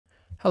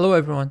Hello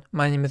everyone,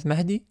 my name is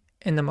Mehdi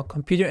and I'm a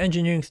computer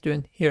engineering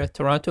student here at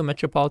Toronto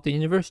Metropolitan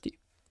University.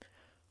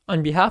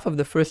 On behalf of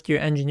the first year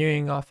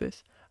engineering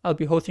office, I'll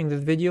be hosting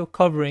this video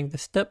covering the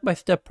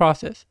step-by-step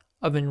process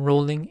of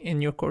enrolling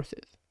in your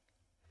courses.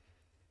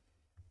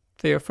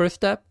 So your first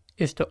step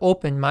is to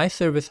open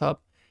MyServiceHub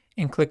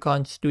and click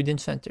on Student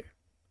Center.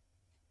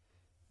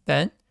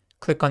 Then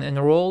click on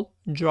Enroll,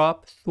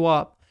 Drop,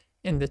 Swap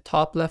in the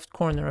top left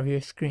corner of your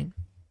screen.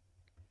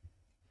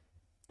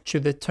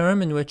 Choose the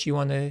term in which you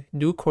want to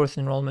do course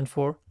enrollment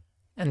for,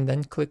 and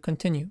then click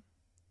Continue.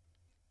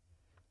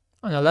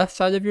 On the left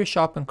side of your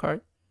shopping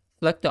cart,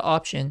 select the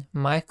option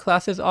My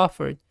Classes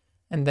Offered,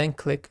 and then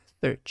click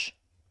Search.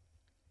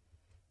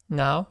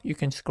 Now you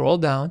can scroll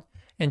down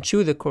and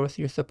choose the course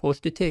you're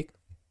supposed to take.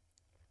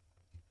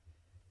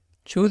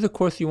 Choose the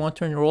course you want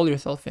to enroll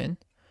yourself in,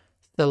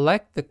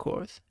 select the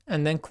course,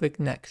 and then click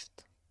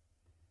Next.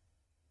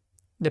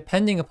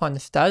 Depending upon the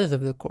status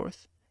of the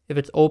course, if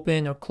it's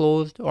open or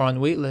closed or on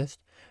waitlist,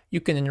 you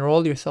can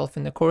enroll yourself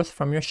in the course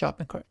from your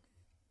shopping cart.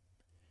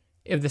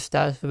 If the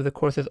status of the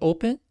course is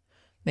open,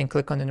 then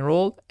click on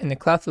Enroll and the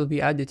class will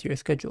be added to your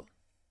schedule.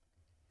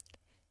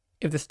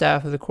 If the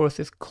status of the course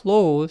is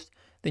closed,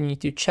 then you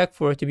need to check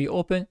for it to be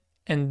open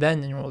and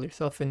then enroll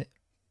yourself in it.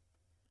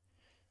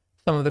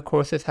 Some of the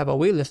courses have a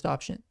waitlist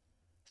option,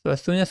 so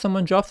as soon as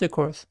someone drops their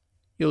course,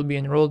 you'll be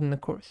enrolled in the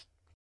course.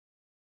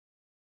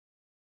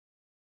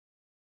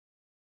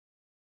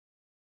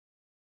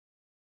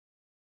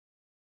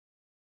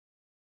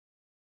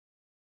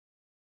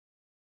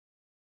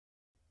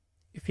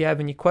 If you have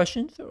any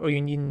questions or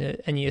you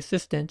need any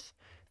assistance,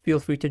 feel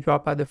free to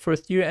drop by the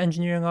first year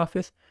engineering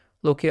office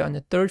located on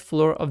the 3rd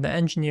floor of the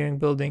engineering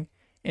building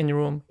in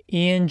room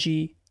ENG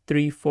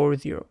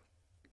 340.